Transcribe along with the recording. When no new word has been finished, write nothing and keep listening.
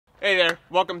Hey there,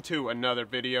 welcome to another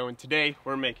video, and today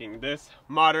we're making this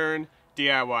modern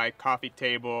DIY coffee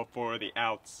table for the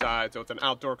outside. So it's an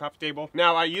outdoor coffee table.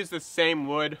 Now I use the same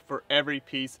wood for every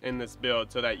piece in this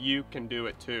build so that you can do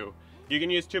it too. You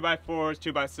can use 2x4s,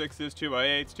 2x6s,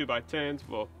 2x8s, 2x10s,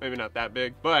 well maybe not that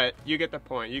big, but you get the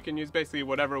point. You can use basically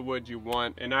whatever wood you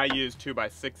want, and I use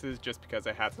 2x6s just because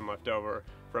I had some left over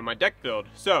from my deck build.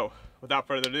 So without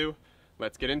further ado,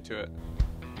 let's get into it.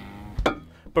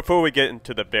 Before we get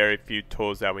into the very few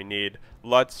tools that we need,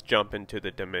 let's jump into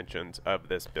the dimensions of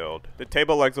this build. The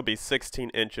table legs will be 16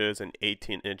 inches and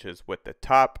 18 inches with the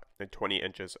top and 20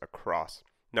 inches across.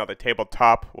 Now the table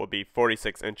top will be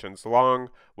 46 inches long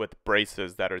with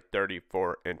braces that are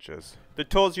 34 inches. The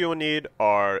tools you will need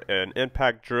are an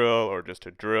impact drill or just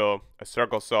a drill, a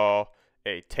circle saw,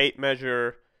 a tape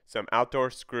measure, some outdoor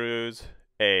screws,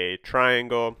 a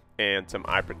triangle, and some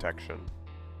eye protection.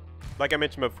 Like I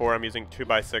mentioned before, I'm using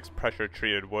 2x6 pressure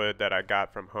treated wood that I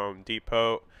got from Home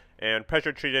Depot, and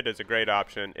pressure treated is a great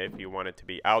option if you want it to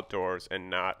be outdoors and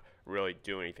not really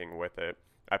do anything with it.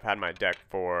 I've had my deck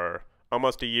for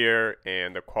almost a year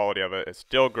and the quality of it is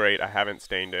still great. I haven't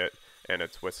stained it and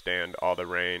it's withstand all the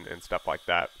rain and stuff like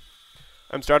that.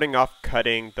 I'm starting off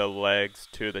cutting the legs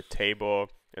to the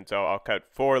table, and so I'll cut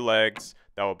 4 legs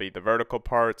that will be the vertical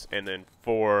parts and then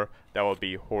 4 that will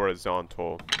be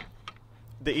horizontal.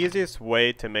 The easiest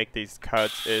way to make these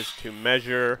cuts is to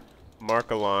measure,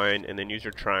 mark a line, and then use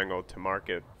your triangle to mark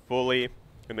it fully,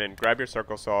 and then grab your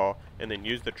circle saw and then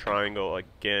use the triangle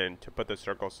again to put the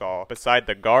circle saw beside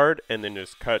the guard and then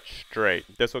just cut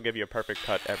straight. This will give you a perfect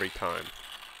cut every time.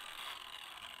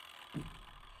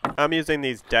 I'm using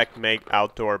these DeckMate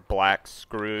outdoor black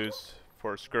screws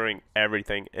for screwing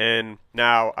everything in.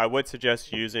 Now I would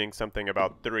suggest using something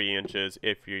about 3 inches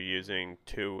if you're using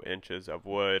 2 inches of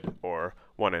wood or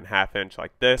 1.5 inch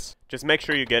like this. Just make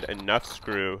sure you get enough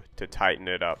screw to tighten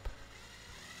it up.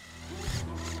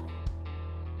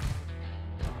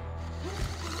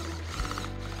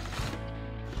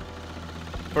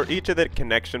 For each of the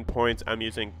connection points, I'm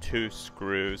using 2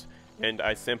 screws, and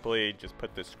I simply just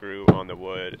put the screw on the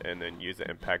wood and then use the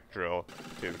impact drill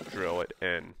to drill it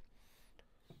in.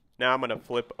 Now I'm going to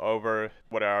flip over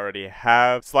what I already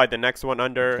have, slide the next one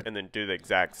under, and then do the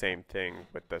exact same thing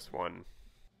with this one.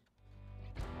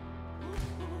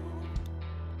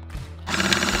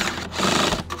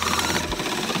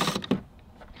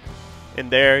 And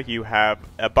there you have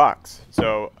a box.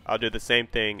 So I'll do the same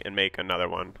thing and make another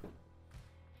one.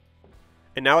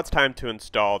 And now it's time to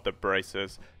install the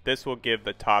braces. This will give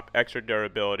the top extra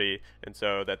durability and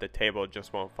so that the table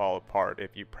just won't fall apart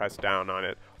if you press down on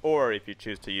it or if you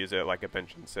choose to use it like a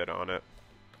bench and sit on it.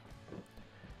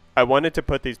 I wanted to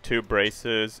put these 2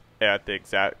 braces at the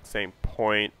exact same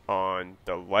point on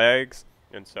the legs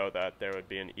and so that there would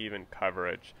be an even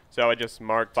coverage. So I just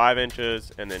marked 5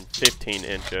 inches and then 15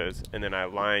 inches and then I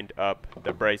lined up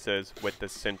the braces with the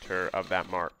center of that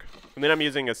mark. And then I'm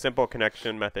using a simple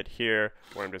connection method here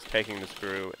where I'm just taking the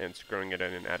screw and screwing it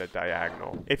in at a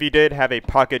diagonal. If you did have a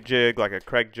pocket jig like a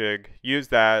Craig jig, use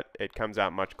that. It comes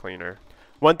out much cleaner.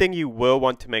 One thing you will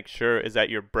want to make sure is that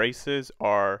your braces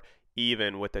are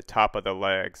even with the top of the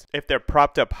legs. If they're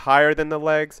propped up higher than the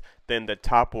legs, then the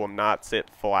top will not sit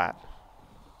flat.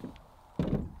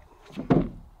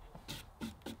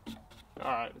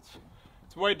 Alright,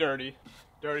 it's way dirty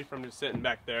from just sitting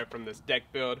back there from this deck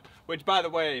build, which by the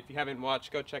way, if you haven't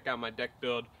watched, go check out my deck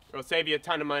build. It'll save you a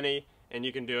ton of money and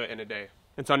you can do it in a day.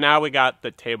 And so now we got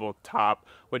the table top,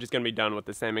 which is going to be done with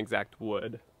the same exact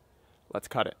wood. Let's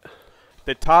cut it.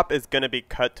 The top is going to be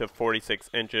cut to 46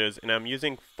 inches and I'm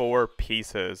using 4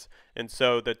 pieces, and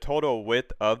so the total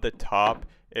width of the top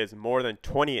is more than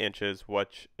 20 inches,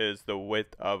 which is the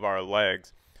width of our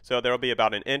legs. So there will be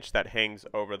about 1 inch that hangs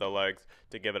over the legs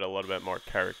to give it a little bit more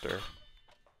character.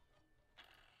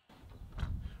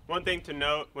 One thing to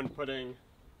note when putting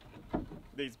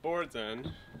these boards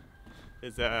in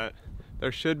is that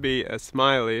there should be a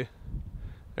smiley.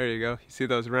 There you go. You see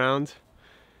those rounds?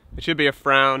 It should be a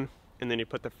frown, and then you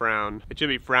put the frown. It should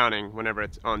be frowning whenever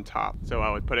it's on top. So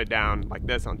I would put it down like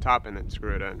this on top and then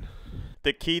screw it in.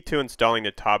 The key to installing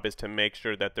the top is to make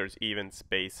sure that there's even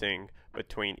spacing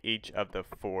between each of the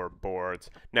 4 boards.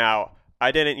 Now,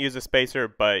 I didn't use a spacer,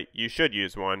 but you should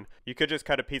use one. You could just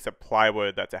cut a piece of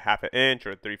plywood that's a 1/2 inch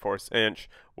or 3/4 inch,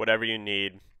 whatever you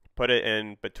need. Put it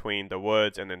in between the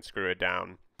woods and then screw it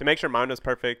down. To make sure mine was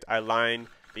perfect, I lined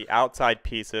the outside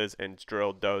pieces and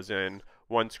drilled those in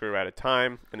 1 screw at a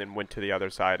time, and then went to the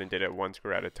other side and did it 1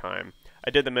 screw at a time.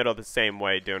 I did the middle the same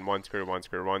way, doing 1 screw, 1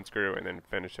 screw, 1 screw, and then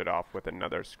finished it off with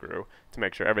another screw to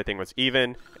make sure everything was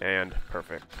even and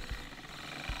perfect.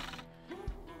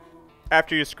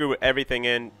 After you screw everything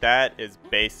in, that is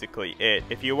basically it.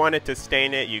 If you wanted to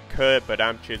stain it, you could, but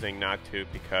I'm choosing not to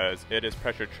because it is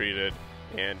pressure treated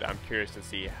and I'm curious to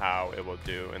see how it will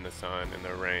do in the sun and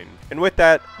the rain. And with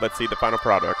that, let's see the final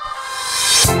product.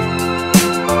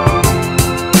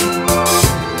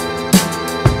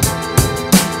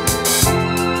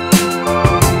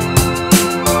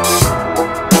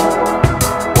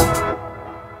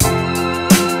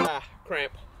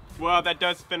 Cramp. Well, that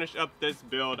does finish up this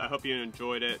build. I hope you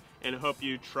enjoyed it and hope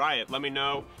you try it. Let me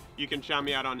know. You can shout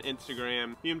me out on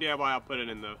Instagram. DIY, I'll put it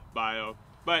in the bio.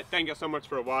 But thank you so much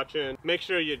for watching. Make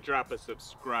sure you drop a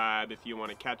subscribe if you want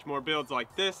to catch more builds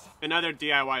like this and other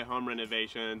DIY home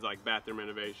renovations like bathroom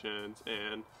renovations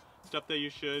and stuff that you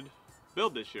should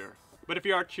build this year. But if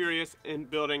you are curious in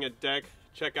building a deck,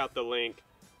 check out the link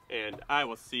and I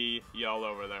will see y'all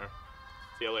over there.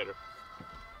 See you later.